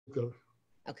the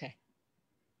Okay.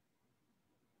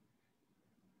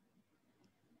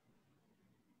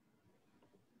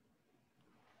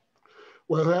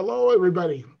 Well, hello,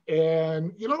 everybody.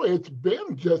 And, it's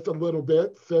been just a little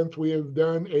bit since we have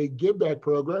done a give back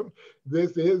program.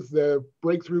 This is the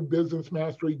Breakthrough Business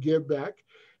Mastery Give Back.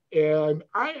 And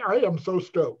I am so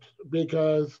stoked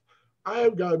because I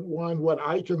have got what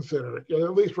I consider,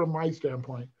 at least from my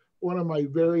standpoint, one of my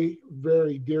very,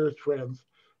 very dearest friends,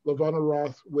 LaVonna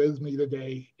Roth, with me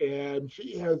today. And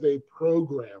she has a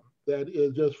program that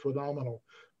is just phenomenal.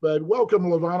 But welcome,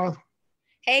 LaVonna.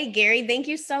 Hey, Gary, thank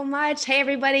you so much. Hey,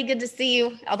 everybody, good to see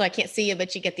you. Although I can't see you,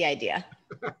 but you get the idea.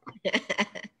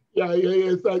 Yeah,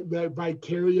 it's like that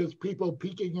vicarious people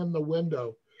peeking in the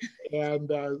window. And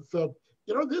so,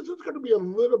 this is going to be a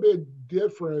little bit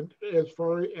different as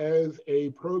far as a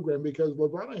program because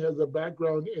LaVonna has a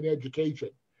background in education.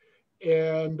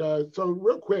 And so,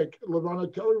 real quick,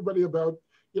 LaVonna, tell everybody about,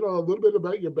 a little bit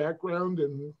about your background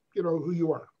and, who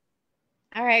you are.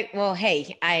 All right. Well,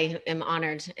 hey, I am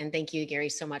honored and thank you, Gary,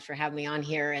 so much for having me on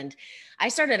here. And I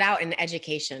started out in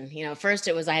education. First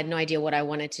it was I had no idea what I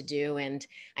wanted to do. And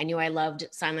I knew I loved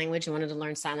sign language and wanted to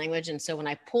learn sign language. And so when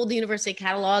I pulled the university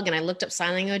catalog and I looked up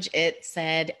sign language, it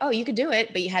said, oh, you could do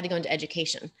it, but you had to go into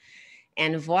education.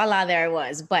 And voila, there I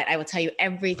was. But I will tell you,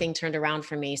 everything turned around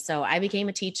for me. So I became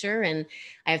a teacher and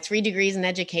I have 3 degrees in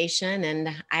education. And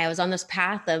I was on this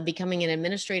path of becoming an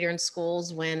administrator in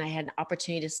schools when I had an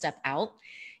opportunity to step out.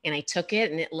 And I took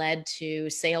it, and it led to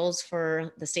sales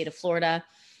for the state of Florida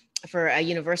for a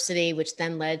university, which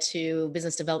then led to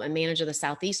business development manager of the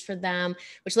Southeast for them,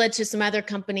 which led to some other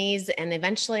companies. And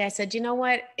eventually I said, you know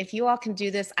what, if you all can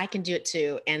do this, I can do it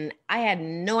too. And I had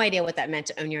no idea what that meant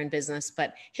to own your own business,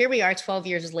 but here we are 12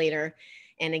 years later.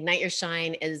 And Ignite Your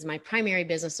Shine is my primary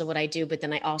business of what I do. But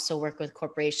then I also work with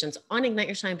corporations on Ignite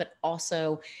Your Shine, but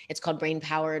also it's called brain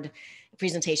powered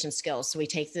presentation skills. So we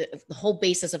take the whole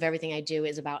basis of everything I do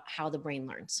is about how the brain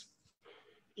learns.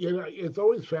 It's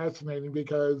always fascinating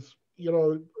because,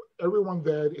 everyone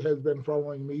that has been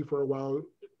following me for a while,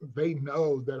 they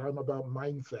know that I'm about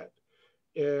mindset.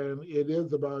 And it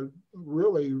is about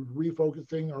really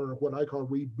refocusing or what I call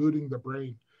rebooting the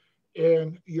brain.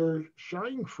 And your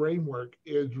Shine framework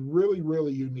is really,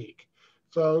 really unique.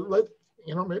 So let's,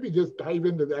 maybe just dive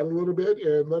into that a little bit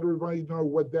and let everybody know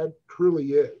what that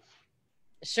truly is.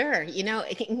 Sure.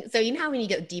 So how when you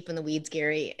get deep in the weeds,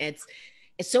 Gary, it's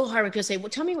so hard when people say, well,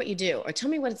 tell me what you do or tell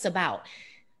me what it's about.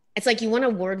 It's like you want to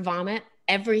word vomit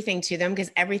everything to them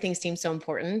because everything seems so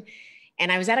important.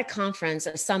 And I was at a conference,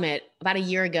 a summit about a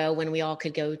year ago when we all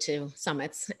could go to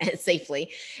summits safely.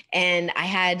 And I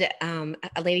had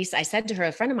a lady, I said to her,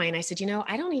 a friend of mine, I said,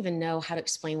 I don't even know how to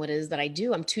explain what it is that I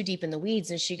do. I'm too deep in the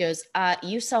weeds. And she goes,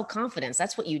 you sell confidence.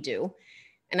 That's what you do.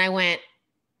 And I went,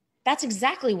 that's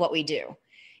exactly what we do.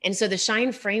 And so the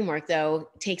Shine framework, though,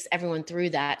 takes everyone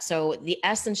through that. So the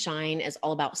S in Shine is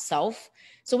all about self.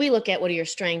 So we look at what are your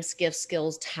strengths, gifts,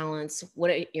 skills, talents,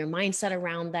 what are your mindset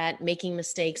around that. Making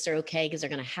mistakes are okay because they're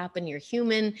going to happen. You're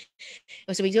human.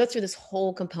 And so we go through this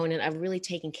whole component of really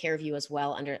taking care of you as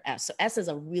well under S. So S is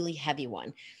a really heavy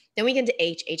one. Then we get into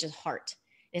H. H is heart.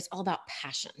 And it's all about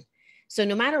passion. So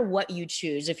no matter what you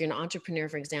choose, if you're an entrepreneur,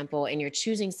 for example, and you're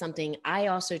choosing something, I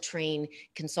also train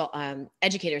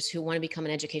educators who want to become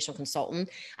an educational consultant.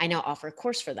 I now offer a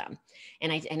course for them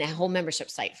and a whole membership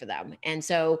site for them. And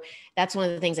so that's one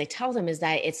of the things I tell them is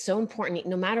that it's so important,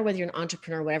 no matter whether you're an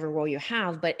entrepreneur, whatever role you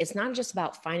have, but it's not just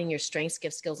about finding your strengths,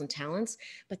 gifts, skills, and talents,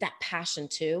 but that passion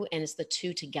too. And it's the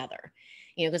two together.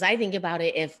 Because I think about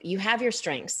it, if you have your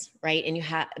strengths, right,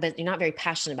 but you're not very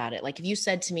passionate about it. Like if you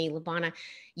said to me, LaVonna,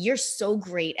 you're so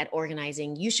great at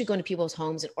organizing, you should go into people's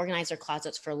homes and organize their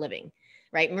closets for a living,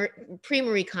 right?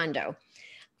 Pre-Marie Kondo.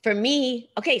 For me,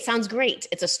 okay, sounds great.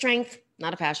 It's a strength,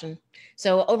 not a passion.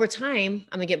 So over time,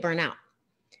 I'm gonna get burnt out.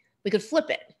 We could flip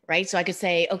it, right? So I could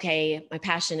say, okay, my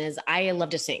passion is I love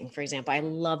to sing, for example. I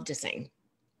love to sing.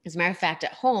 As a matter of fact,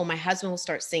 at home, my husband will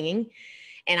start singing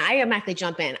and I automatically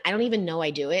jump in. I don't even know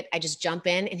I do it. I just jump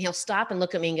in and he'll stop and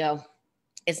look at me and go,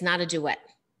 it's not a duet.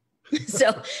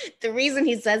 So the reason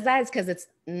he says that is because it's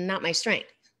not my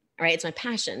strength, right? It's my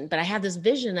passion. But I have this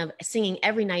vision of singing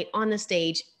every night on the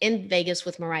stage in Vegas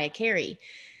with Mariah Carey.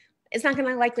 It's not going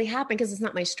to likely happen because it's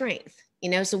not my strength,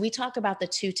 So we talk about the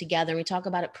two together. And we talk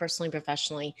about it personally and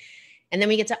professionally. And then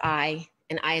we get to I,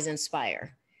 and I is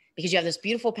inspire. Because you have this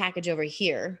beautiful package over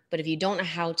here. But if you don't know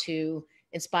how to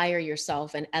inspire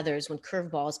yourself and others when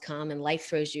curveballs come and life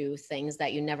throws you things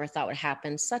that you never thought would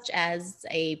happen, such as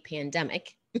a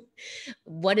pandemic,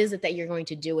 what is it that you're going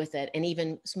to do with it? And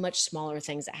even much smaller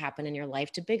things that happen in your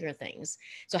life to bigger things.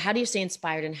 So how do you stay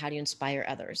inspired and how do you inspire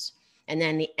others? And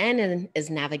then the N is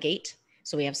navigate.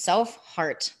 So we have self,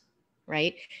 heart,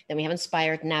 right? Then we have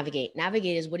inspired, navigate.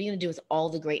 Navigate is what are you going to do with all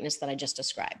the greatness that I just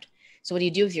described? So what do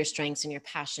you do with your strengths and your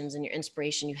passions and your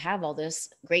inspiration? You have all this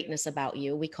greatness about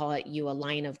you. We call it you a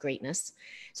lion of greatness.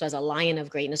 So as a lion of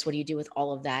greatness, what do you do with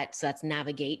all of that? So that's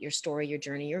navigate your story, your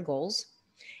journey, your goals.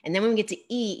 And then when we get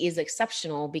to E is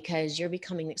exceptional, because you're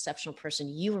becoming the exceptional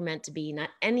person you were meant to be, not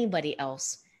anybody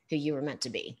else who you were meant to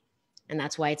be. And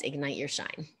that's why it's ignite your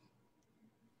shine.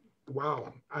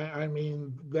 Wow. I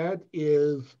mean, that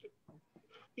is,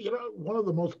 one of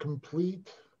the most complete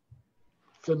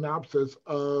synopsis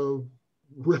of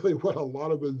really what a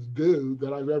lot of us do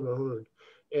that I've ever heard.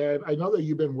 And I know that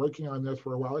you've been working on this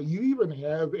for a while. You even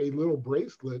have a little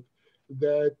bracelet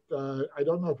that I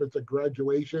don't know if it's a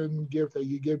graduation gift that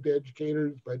you give to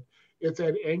educators, but it's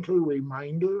an anchor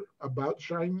reminder about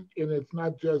S.H.I.N.E. And it's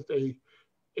not just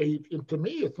to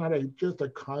me, it's not just a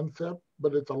concept,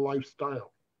 but it's a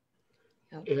lifestyle.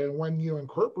 Yep. And when you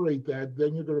incorporate that,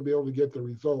 then you're going to be able to get the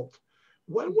results.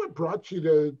 What brought you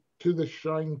to the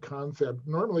S.H.I.N.E concept?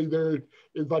 Normally there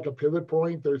is like a pivot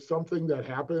point. There's something that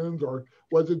happens, or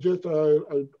was it just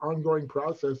an ongoing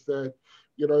process that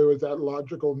it was that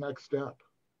logical next step?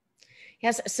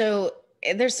 Yes. So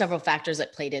there's several factors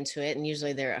that played into it, and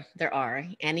usually there are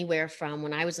anywhere from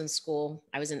when I was in school.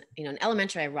 I was in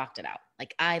elementary. I rocked it out.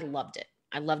 Like I loved it.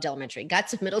 I loved elementary. Got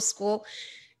to middle school.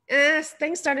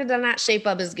 Things started to not shape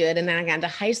up as good. And then I got into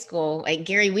high school. Like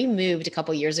Gary, we moved a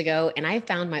couple years ago and I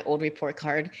found my old report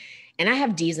card and I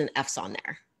have D's and F's on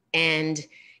there. And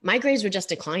my grades were just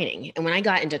declining. And when I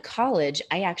got into college,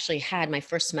 I actually had my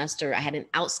first semester, I had an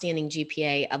outstanding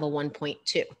GPA of a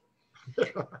 1.2.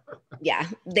 Yeah.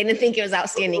 They didn't think it was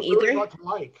outstanding really either.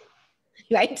 like.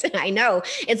 Right. I know.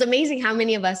 It's amazing how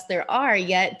many of us there are,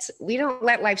 yet we don't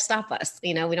let life stop us.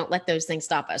 We don't let those things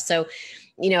stop us. So,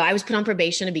 I was put on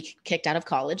probation to be kicked out of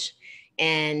college.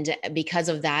 And because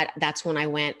of that, that's when I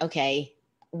went, okay,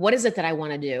 what is it that I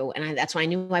want to do? And that's when I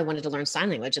knew I wanted to learn sign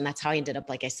language. And that's how I ended up,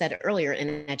 like I said earlier,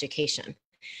 in education.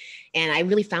 And I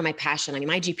really found my passion. I mean,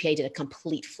 my GPA did a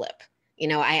complete flip.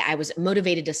 I was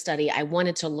motivated to study. I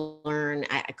wanted to learn.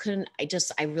 I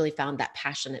really found that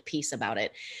passionate piece about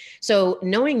it. So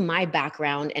knowing my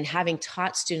background and having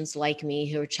taught students like me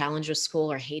who were challenged with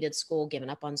school or hated school, given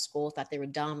up on school, thought they were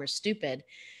dumb or stupid,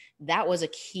 that was a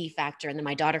key factor. And then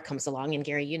my daughter comes along, and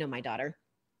Gary, my daughter,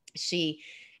 she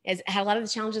has had a lot of the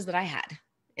challenges that I had,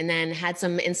 and then had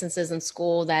some instances in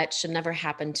school that should never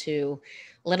happen to,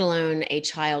 let alone a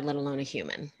child, let alone a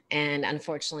human. And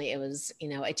unfortunately, it was,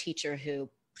 a teacher who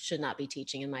should not be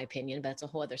teaching, in my opinion, but it's a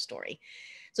whole other story.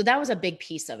 So that was a big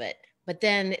piece of it. But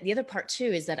then the other part too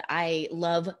is that I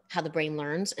love how the brain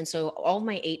learns. And so all of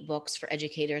my 8 books for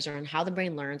educators are on how the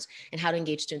brain learns and how to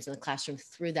engage students in the classroom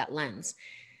through that lens.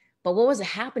 But what was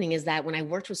happening is that when I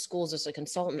worked with schools as a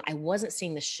consultant, I wasn't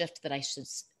seeing the shift that I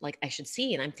should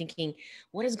see. And I'm thinking,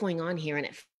 what is going on here? And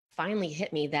it finally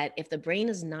hit me that if the brain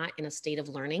is not in a state of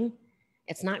learning,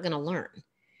 it's not going to learn.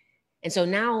 And so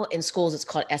now in schools, it's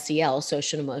called SEL,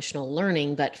 social emotional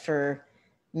learning. But for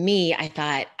me, I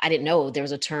thought, I didn't know there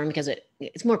was a term because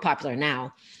it's more popular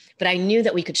now. But I knew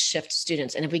that we could shift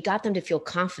students. And if we got them to feel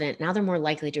confident, now they're more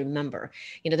likely to remember.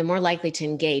 They're more likely to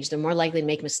engage. They're more likely to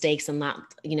make mistakes and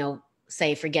not,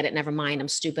 say, forget it, never mind, I'm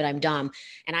stupid, I'm dumb.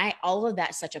 And all of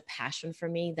that's such a passion for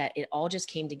me that it all just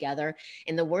came together.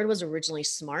 And the word was originally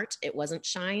smart. It wasn't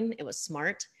shine, it was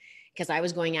smart, because I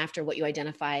was going after what you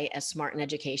identify as smart in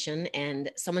education.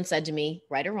 And someone said to me,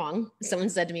 right or wrong, someone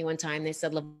said to me one time, they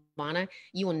said, LaVonna,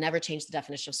 you will never change the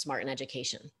definition of smart in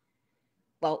education.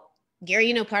 Well,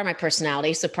 Gary, part of my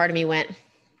personality. So part of me went,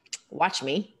 watch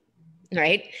me,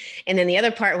 right? And then the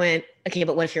other part went, okay,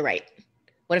 but what if you're right?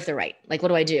 What if they're right? Like, what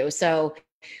do I do? So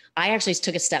I actually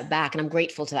took a step back, and I'm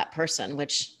grateful to that person,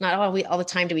 which not all the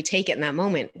time do we take it in that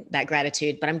moment, that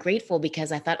gratitude, but I'm grateful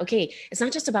because I thought, okay, it's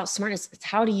not just about smartness. It's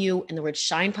how do you, and the word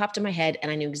shine popped in my head,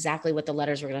 and I knew exactly what the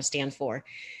letters were going to stand for.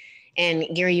 And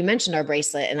Gary, you mentioned our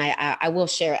bracelet, and I will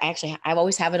share. I've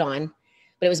always have it on,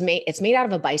 but it's made out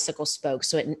of a bicycle spoke,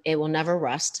 so it will never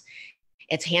rust.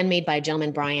 It's handmade by a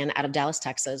gentleman, Brian, out of Dallas,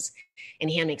 Texas. And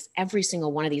he hand makes every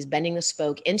single one of these, bending the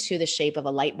spoke into the shape of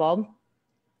a light bulb.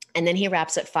 And then he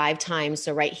wraps it 5 times.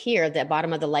 So right here, the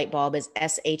bottom of the light bulb is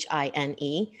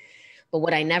S.H.I.N.E. But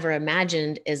what I never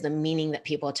imagined is the meaning that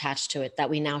people attach to it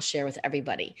that we now share with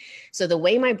everybody. So the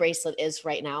way my bracelet is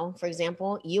right now, for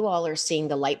example, you all are seeing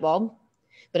the light bulb.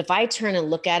 But if I turn and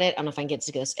look at it, I don't know if I can get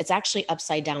to this, it's actually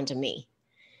upside down to me.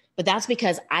 But that's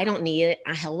because I don't need it.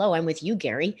 Hello, I'm with you,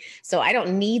 Gary. So I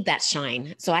don't need that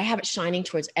shine. So I have it shining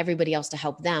towards everybody else to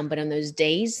help them. But in those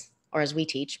days, or as we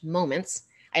teach, moments,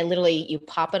 You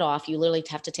pop it off. You literally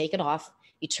have to take it off.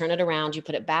 You turn it around, you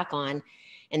put it back on.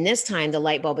 And this time the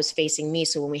light bulb is facing me.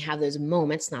 So when we have those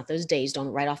moments, not those days,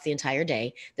 don't write off the entire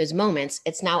day, those moments,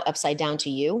 it's now upside down to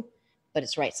you, but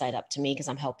it's right side up to me because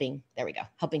I'm helping. There we go.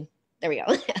 There we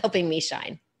go. Helping me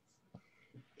shine.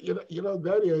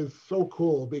 That is so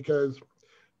cool because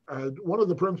one of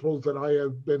the principles that I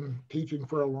have been teaching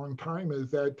for a long time is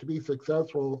that to be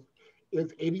successful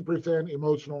is 80%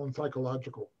 emotional and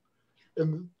psychological.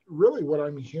 And really, what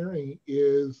I'm hearing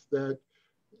is that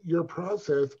your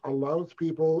process allows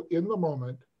people in the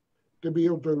moment to be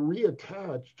able to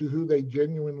reattach to who they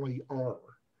genuinely are.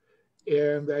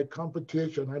 And that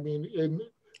competition, I mean,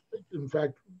 in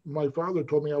fact, my father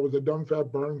told me I was a dumb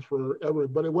fat Barnes forever,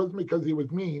 but it wasn't because he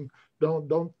was mean.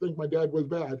 Don't think my dad was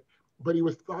bad, but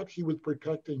thought he was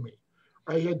protecting me.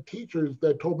 I had teachers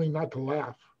that told me not to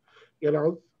laugh, you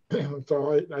know,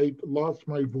 so I lost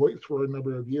my voice for a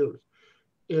number of years.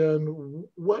 And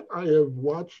what I have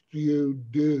watched you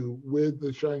do with the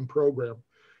S.H.I.N.E program,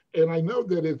 and I know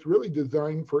that it's really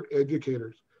designed for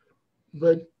educators,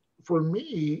 but for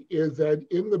me is that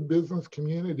in the business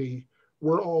community,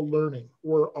 we're all learning,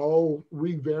 we're all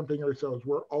revamping ourselves,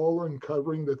 we're all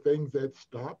uncovering the things that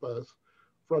stop us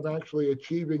from actually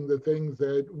achieving the things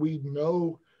that we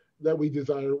know that we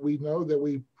desire. We know that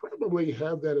we probably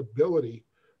have that ability,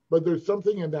 but there's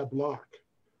something in that block.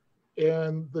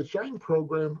 And the S.H.I.N.E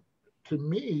program, to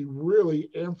me, really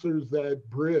answers that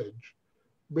bridge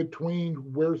between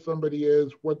where somebody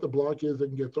is, what the block is,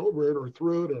 and gets over it or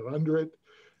through it or under it,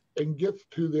 and gets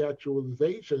to the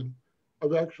actualization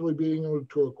of actually being able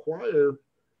to acquire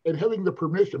and having the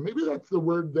permission. Maybe that's the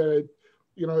word that,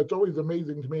 it's always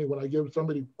amazing to me when I give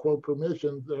somebody, quote,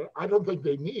 permission that I don't think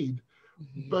they need,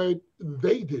 but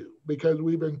they do because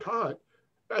we've been taught.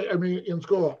 I mean, in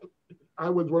school, I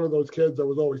was one of those kids that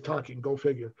was always talking, go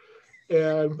figure.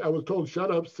 And I was told,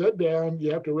 shut up, sit down.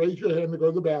 You have to raise your hand to go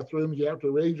to the bathroom. You have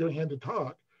to raise your hand to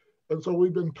talk. And so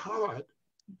we've been taught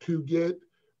to get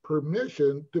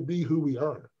permission to be who we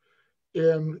are.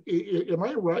 And am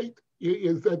I right?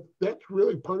 Is that that's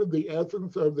really part of the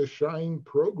essence of the S.H.I.N.E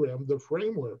program, the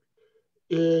framework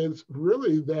is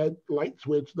really that light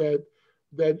switch, that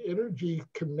energy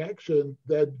connection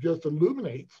that just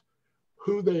illuminates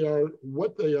who they are,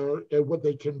 and what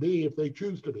they can be if they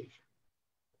choose to be.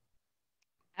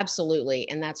 Absolutely.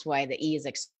 And that's why the E is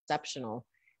exceptional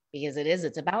because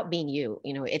it's about being you.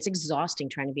 It's exhausting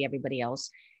trying to be everybody else.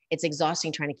 It's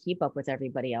exhausting trying to keep up with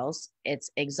everybody else. It's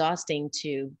exhausting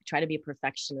to try to be a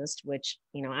perfectionist, which,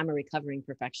 I'm a recovering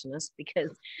perfectionist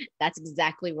because that's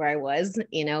exactly where I was,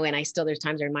 and there's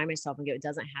times I remind myself and go, it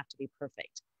doesn't have to be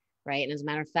perfect. Right. And as a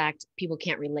matter of fact, people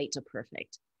can't relate to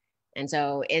perfect. And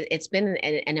so it's been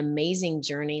an amazing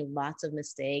journey, lots of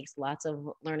mistakes, lots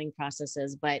of learning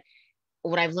processes, but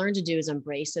what I've learned to do is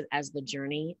embrace it as the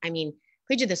journey. I mean,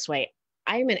 put it this way.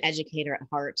 I'm an educator at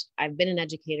heart. I've been an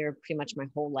educator pretty much my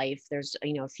whole life. There's,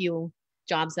 a few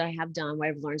jobs that I have done where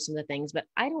I've learned some of the things, but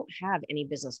I don't have any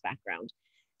business background.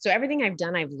 So everything I've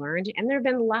done, I've learned, and there have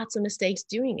been lots of mistakes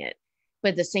doing it. But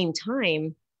at the same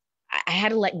time, I had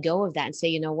to let go of that and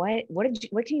say,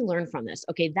 what can you learn from this?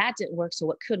 Okay, that didn't work. So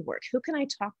what could work? Who can I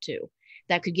talk to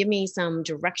that could give me some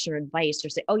direction or advice or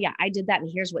say, oh yeah, I did that and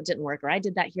here's what didn't work, or I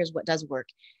did that, here's what does work.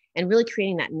 And really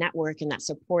creating that network and that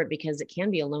support because it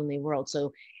can be a lonely world.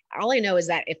 So all I know is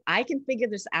that if I can figure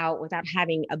this out without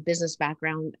having a business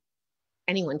background,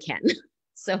 anyone can.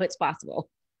 So it's possible.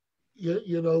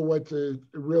 What's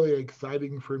really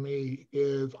exciting for me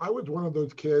is I was one of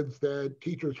those kids that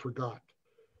teachers forgot.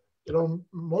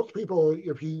 Most people,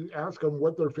 if you ask them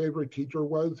what their favorite teacher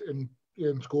was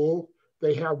in school,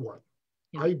 they have one.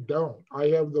 Yeah. I don't. I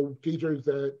have the teachers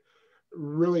that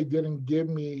really didn't give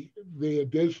me the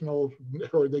additional,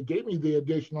 or they gave me the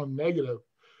additional negative.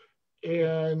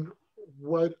 And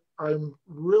what I'm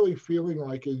really feeling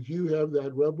like is you have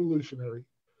that revolutionary,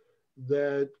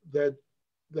 that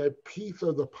piece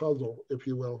of the puzzle, if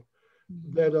you will,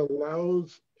 that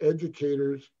allows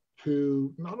educators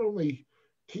to not only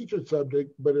teach a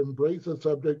subject, but embrace a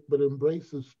subject, but embrace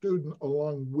the student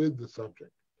along with the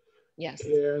subject. Yes.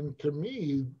 And to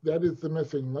me, that is the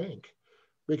missing link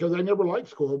because I never liked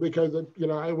school because,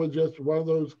 I was just one of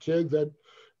those kids that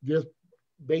just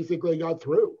basically got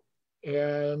through.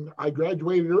 And I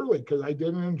graduated early because I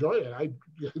didn't enjoy it.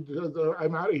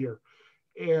 I'm out of here.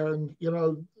 And,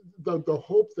 the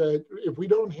hope that if we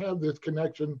don't have this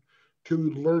connection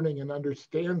to learning and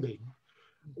understanding,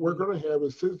 we're going to have a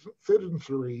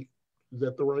citizenry. Is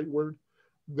that the right word?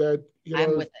 That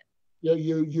I'm with it. Yeah,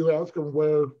 you ask them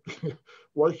where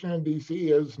Washington D.C.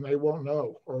 is, and they won't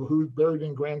know, or who's buried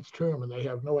in Grant's tomb, and they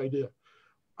have no idea.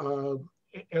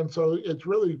 And so it's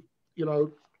really, you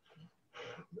know,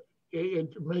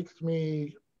 it makes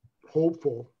me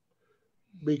hopeful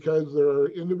because there are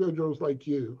individuals like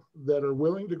you that are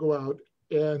willing to go out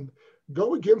and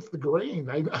go against the grain.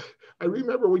 I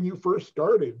remember when you first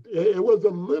started, it was a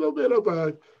little bit of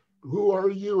a, who are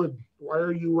you and why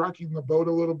are you rocking the boat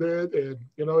a little bit? And,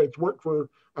 you know, it's worked for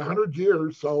 100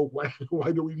 years. So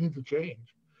why do we need to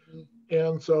change?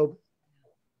 And so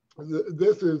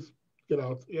this is, you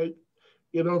know,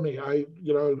 you know me,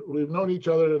 you know, we've known each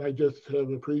other and I just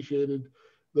have appreciated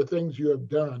the things you have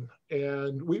done.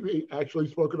 And we've actually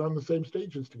spoken on the same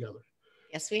stages together.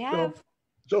 Yes, we So, have.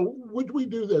 so would we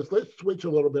do this? Let's switch a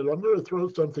little bit. I'm going to throw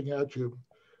something at you.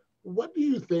 What do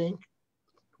you think?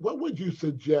 What would you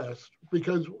suggest?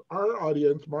 Because our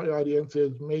audience, my audience,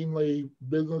 is mainly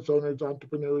business owners,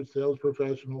 entrepreneurs, sales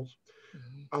professionals,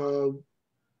 Mhm. uh,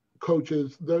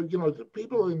 coaches, you know, the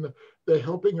people in the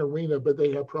helping arena, but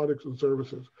they have products and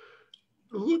services.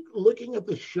 Looking at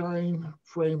the Shine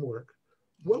framework,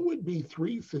 what would be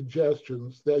three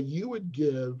suggestions that you would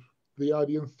give the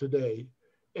audience today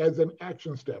as an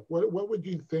action step? What would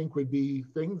you think would be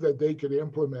things that they could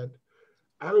implement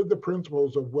out of the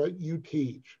principles of what you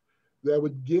teach that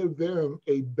would give them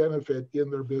a benefit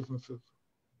in their businesses?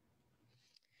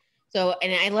 So,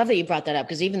 and I love that you brought that up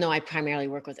because even though I primarily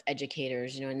work with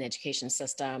educators, you know, in the education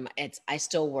system, I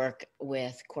still work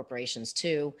with corporations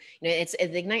too. You know, it's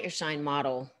the Ignite Your Shine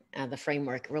model. The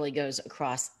framework really goes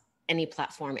across any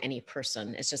platform, any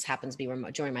person. It just happens to be where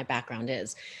majority of my background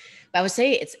is. But I would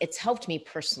say it's helped me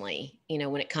personally. You know,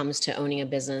 when it comes to owning a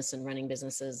business and running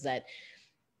businesses, that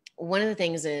one of the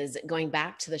things is going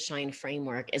back to the Shine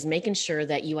framework is making sure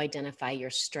that you identify your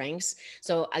strengths.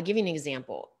 So I'll give you an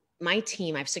example. My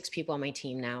team, I have 6 people on my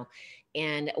team now.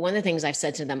 And one of the things I've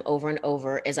said to them over and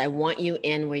over is I want you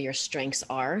in where your strengths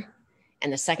are.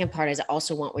 And the second part is I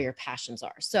also want where your passions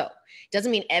are. So it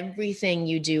doesn't mean everything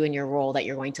you do in your role that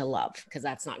you're going to love, because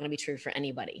that's not going to be true for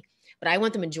anybody. But I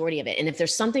want the majority of it. And if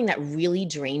there's something that really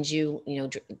drains you, you know,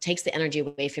 takes the energy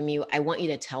away from you, I want you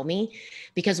to tell me,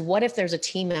 because what if there's a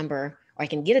team member, or I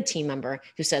can get a team member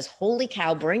who says, holy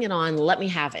cow, bring it on, let me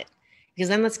have it. Because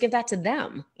then let's give that to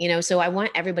them, you know? So I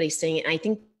want everybody saying it. And I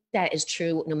think that is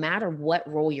true no matter what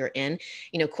role you're in.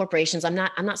 You know, corporations, I'm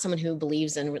not someone who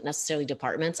believes in necessarily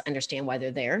departments. I understand why they're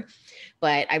there.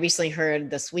 But I recently heard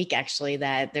this week actually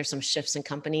that there's some shifts in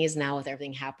companies now with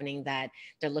everything happening, that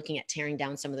they're looking at tearing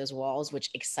down some of those walls, which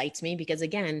excites me because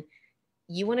again,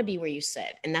 you want to be where you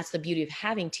sit. And that's the beauty of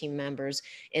having team members,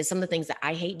 is some of the things that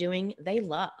I hate doing, they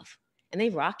love and they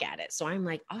rock at it. So I'm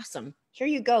like, awesome, here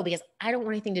you go, because I don't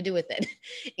want anything to do with it.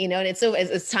 You know, and it's so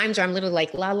it's times where I'm literally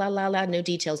like, la, la, la, la, no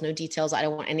details, no details. I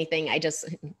don't want anything. I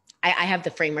have the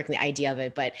framework and the idea of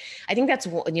it, but I think that's,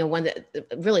 you know, one that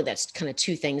really, that's kind of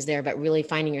two things there, but really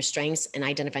finding your strengths and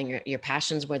identifying your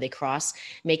passions where they cross,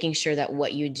 making sure that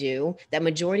what you do, that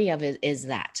majority of it is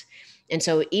that. And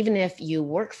so even if you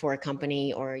work for a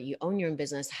company or you own your own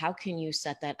business, how can you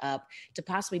set that up to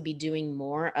possibly be doing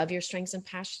more of your strengths and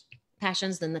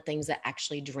passions than the things that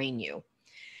actually drain you?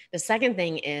 The second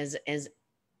thing is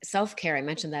self-care. I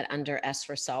mentioned that under S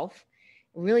for self,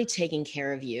 really taking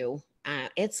care of you.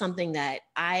 It's something that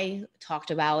I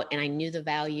talked about and I knew the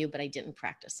value, but I didn't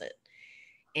practice it.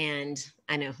 And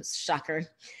I know, shocker.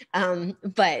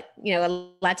 But you know, a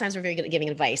lot of times we're very good at giving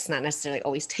advice, not necessarily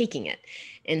always taking it.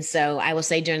 And so I will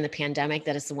say during the pandemic,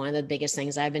 that is one of the biggest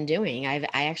things I've been doing. I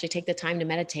actually take the time to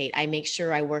meditate. I make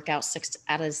sure I work out 6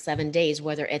 out of 7 days,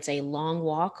 whether it's a long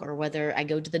walk or whether I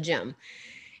go to the gym.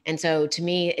 And so to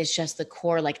me, it's just the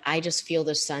core. Like I just feel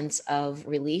this sense of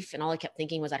relief. And all I kept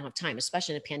thinking was, I don't have time,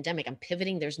 especially in a pandemic. I'm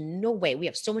pivoting. There's no way. We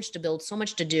have so much to build, so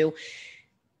much to do.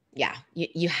 Yeah,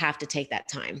 you have to take that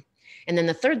time. And then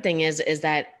the third thing is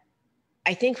that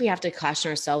I think we have to caution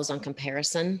ourselves on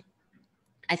comparison.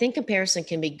 I think comparison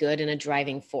can be good and a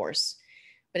driving force,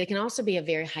 but it can also be a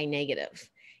very high negative.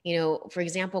 You know, for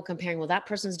example, comparing, well, that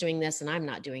person's doing this and I'm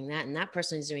not doing that, and that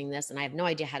person is doing this and I have no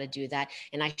idea how to do that,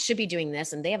 and I should be doing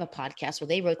this, and they have a podcast where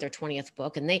they wrote their 20th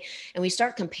book, and we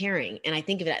start comparing, and I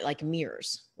think of it like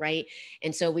mirrors, right?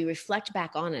 And so we reflect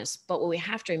back on us, but what we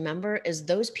have to remember is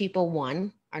those people,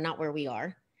 one, are not where we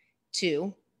are,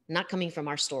 two, not coming from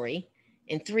our story,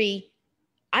 and three,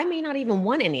 I may not even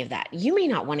want any of that. You may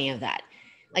not want any of that.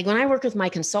 Like when I work with my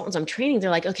consultants, I'm training,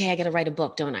 they're like, okay, I got to write a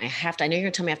book, don't I? I have to. I know you're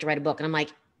going to tell me I have to write a book. And I'm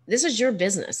like, this is your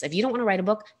business. If you don't want to write a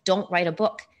book, don't write a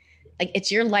book. Like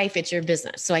it's your life, it's your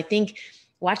business. So I think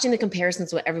watching the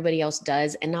comparisons, what everybody else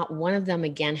does, and not one of them,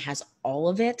 again, has all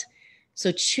of it.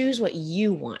 So choose what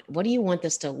you want. What do you want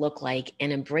this to look like?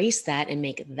 And embrace that and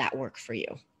make that work for you.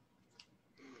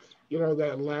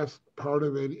 That last part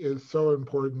of it is so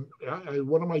important.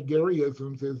 One of my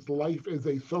Garyisms is life is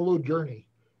a solo journey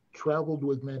traveled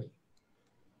with many.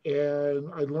 And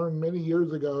I learned many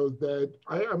years ago that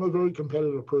I'm a very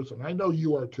competitive person. I know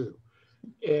you are too.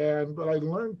 But I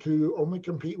learned to only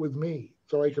compete with me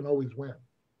so I can always win.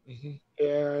 Hmm.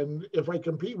 And if I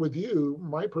compete with you,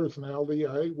 my personality,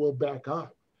 I will back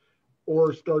up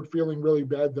or start feeling really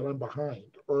bad that I'm behind.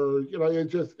 Or,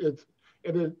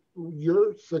 and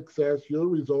your success, your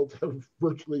results have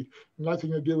virtually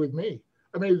nothing to do with me.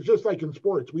 I mean, it's just like in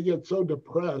sports. We get so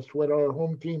depressed when our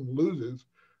home team loses.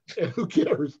 And who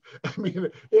cares? I mean,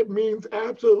 it means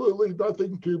absolutely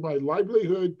nothing to my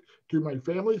livelihood, to my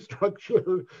family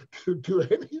structure, to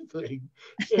anything.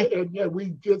 And yet we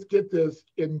just get this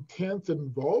intense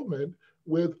involvement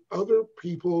with other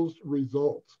people's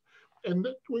results. And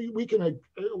we can,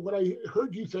 what I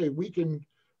heard you say, we can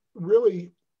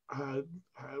really,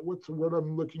 what's the word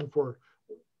I'm looking for?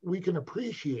 We can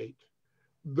appreciate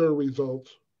their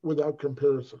results without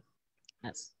comparison.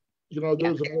 Yes. Yeah.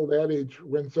 There's an old adage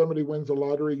when somebody wins the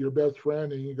lottery, your best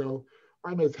friend, and you go,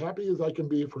 I'm as happy as I can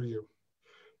be for you.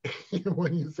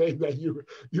 When you say that, you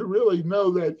really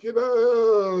know that,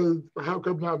 how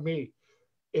come not me?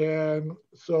 And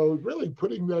so really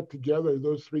putting that together,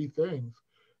 those three things,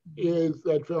 is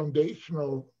that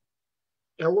foundational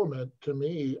element to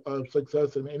me of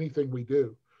success in anything we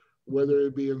do, whether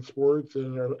it be in sports,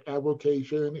 in our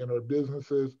avocation, in our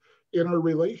businesses, in our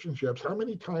relationships. How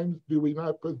many times do we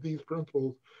not put these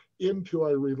principles into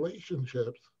our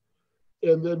relationships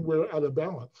and then we're out of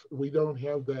balance? We don't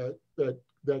have that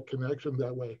connection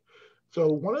that way. So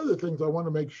one of the things I want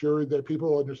to make sure that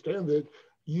people understand that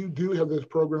you do have this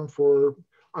program for.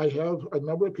 I have a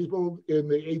number of people in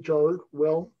the HR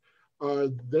realm.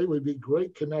 They would be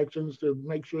great connections to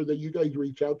make sure that you guys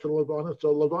reach out to LaVonna.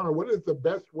 So LaVonna, what is the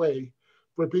best way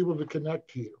for people to connect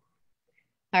to you?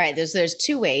 All right. There's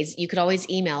two ways. You could always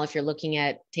email if you're looking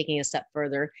at taking a step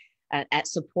further at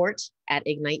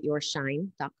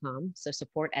support@igniteyoursshine.com. So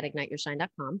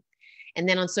support@igniteyoursshine.com. And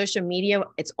then on social media,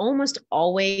 it's almost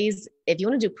always, if you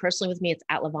want to do personally with me, it's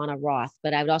at LaVonna Roth,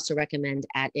 but I would also recommend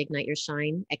at Ignite Your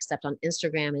Shine, except on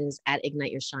Instagram it is at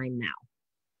Ignite Your Shine now.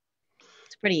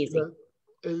 It's pretty easy.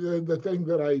 The thing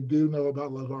that I do know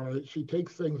about LaVonna, she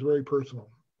takes things very personal.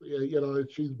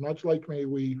 She's much like me.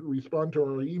 We respond to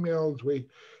our emails.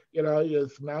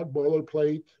 It's not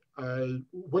boilerplate.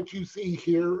 What you see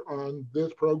here on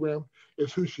this program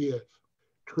is who she is.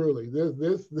 Truly,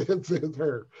 this is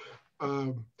her.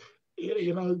 Um,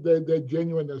 the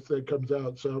genuineness that comes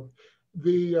out. So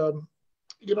the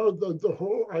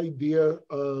whole idea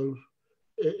of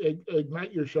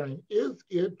ignite your shine, is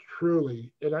it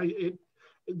truly, and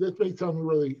this may sound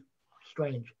really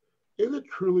strange, is it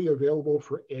truly available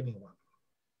for anyone?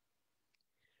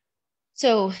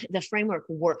 So the framework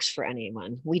works for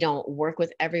anyone. We don't work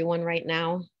with everyone right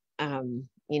now.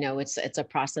 It's a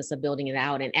process of building it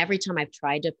out. And every time I've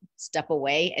tried to step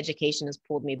away, education has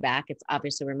pulled me back. It's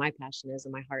obviously where my passion is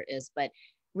and my heart is, but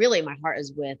really my heart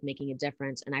is with making a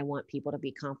difference. And I want people to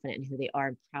be confident in who they are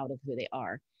and proud of who they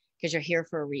are, because you're here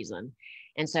for a reason.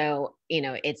 And so,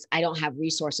 I don't have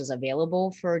resources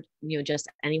available for, just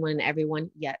anyone and everyone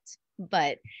yet,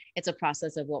 but it's a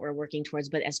process of what we're working towards.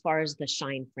 But as far as the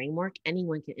Shine framework,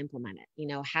 anyone can implement it,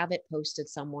 have it posted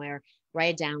somewhere,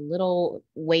 write down little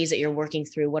ways that you're working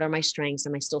through. What are my strengths?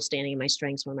 Am I still standing in my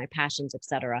strengths? What are my passions, et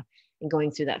cetera? And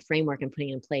going through that framework and putting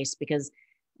it in place, because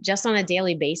just on a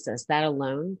daily basis, that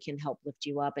alone can help lift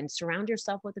you up, and surround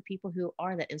yourself with the people who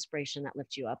are that inspiration that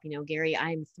lift you up. Gary,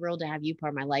 I'm thrilled to have you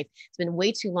part of my life. It's been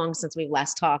way too long since we've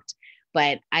last talked,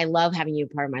 but I love having you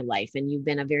part of my life. And you've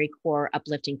been a very core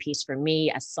uplifting piece for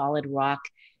me, a solid rock,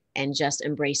 and just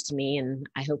embraced me. And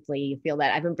I hopefully you feel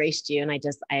that I've embraced you. And I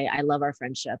love our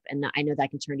friendship. And I know that I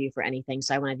can turn to you for anything.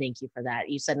 So I want to thank you for that.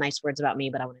 You said nice words about me,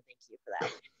 but I want to thank you for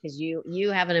that, because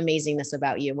you have an amazingness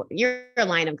about you. You're a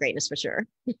line of greatness for sure.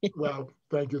 Well,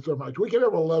 thank you so much. We can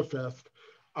have a love fest.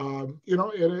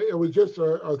 It was just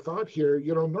a thought here.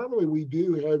 Normally we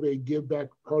do have a give back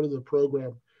part of the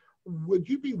program. Would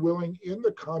you be willing, in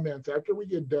the comments after we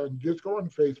get done, just go on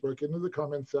Facebook into the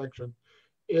comment section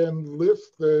and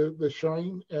list the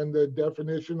shine and the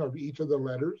definition of each of the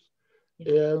letters?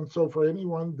 And so for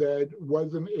anyone that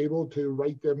wasn't able to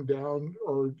write them down,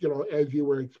 or, as you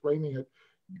were explaining it,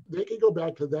 they could go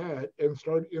back to that and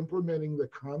start implementing the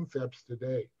concepts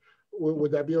today.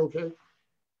 Would that be okay?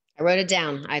 I wrote it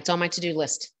down. It's on my to-do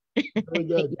list. Very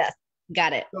good. Yes,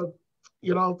 got it. So,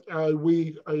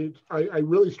 I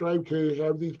really strive to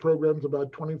have these programs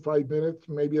about 25 minutes,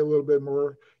 maybe a little bit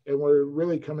more, and we're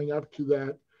really coming up to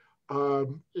that.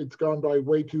 It's gone by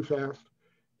way too fast.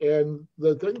 And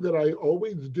the thing that I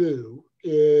always do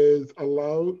is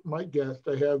allow my guests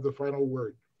to have the final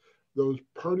word. Those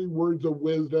parting words of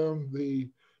wisdom,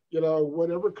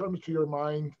 whatever comes to your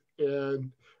mind.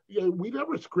 And we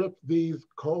never script these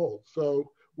calls.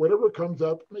 So whatever comes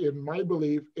up, in my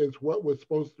belief, is what was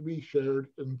supposed to be shared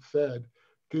and said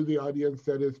to the audience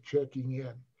that is checking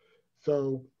in.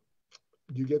 So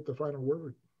you get the final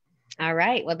word. All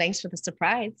right. Well, thanks for the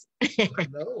surprise. I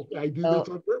know. I do So this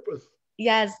on purpose.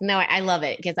 yes, no, I love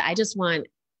it because I just want,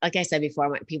 like I said before, I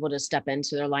want people to step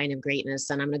into their line of greatness.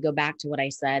 And I'm going to go back to what I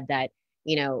said that,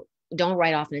 you know, don't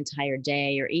write off an entire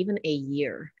day or even a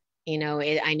year. I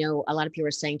know a lot of people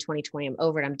are saying 2020, I'm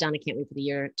over it, I'm done. I can't wait for the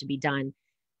year to be done.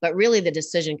 But really, the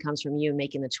decision comes from you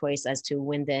making the choice as to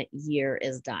when the year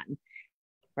is done,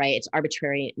 right? It's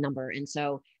arbitrary number. And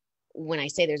so when I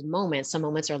say there's moments, some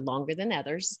moments are longer than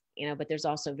others, but there's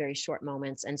also very short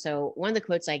moments. And so one of the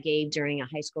quotes I gave during a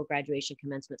high school graduation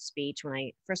commencement speech, when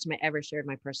I first time I ever shared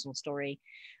my personal story,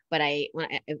 but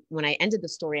when I ended the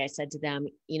story, I said to them,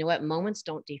 you know what, moments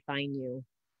don't define you.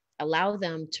 Allow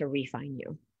them to refine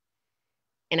you.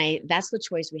 And that's the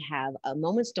choice we have.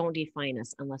 Moments don't define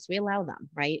us unless we allow them,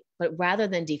 right? But rather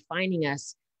than defining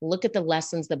us, look at the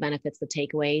lessons, the benefits, the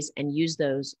takeaways, and use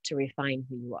those to refine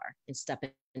who you are and step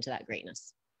into that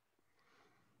greatness.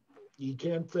 You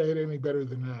can't say it any better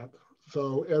than that.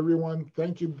 So, everyone,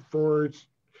 thank you for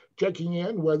checking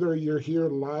in, whether you're here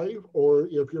live or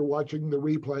if you're watching the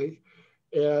replay.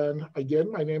 And again,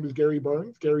 my name is Gary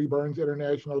Barnes,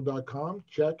 GaryBarnesInternational.com.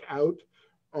 Check out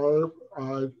our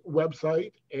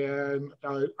website. And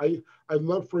I'd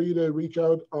love for you to reach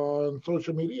out on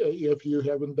social media if you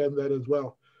haven't done that as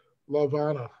well.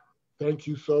 LaVonna, thank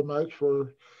you so much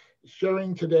for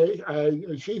sharing today.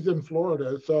 She's in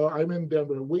Florida, so I'm in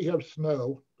Denver. We have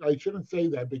snow. I shouldn't say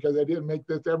that because I didn't make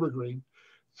this evergreen.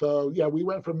 So yeah, we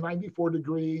went from 94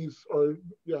 degrees or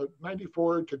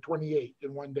 94 to 28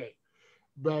 in one day.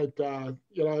 But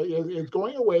it's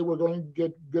going away. We're going to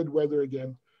get good weather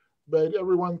again. But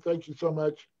everyone, thank you so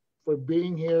much for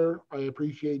being here. I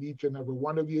appreciate each and every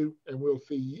one of you, and we'll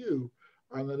see you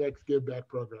on the next Give Back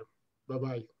program. Bye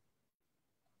bye.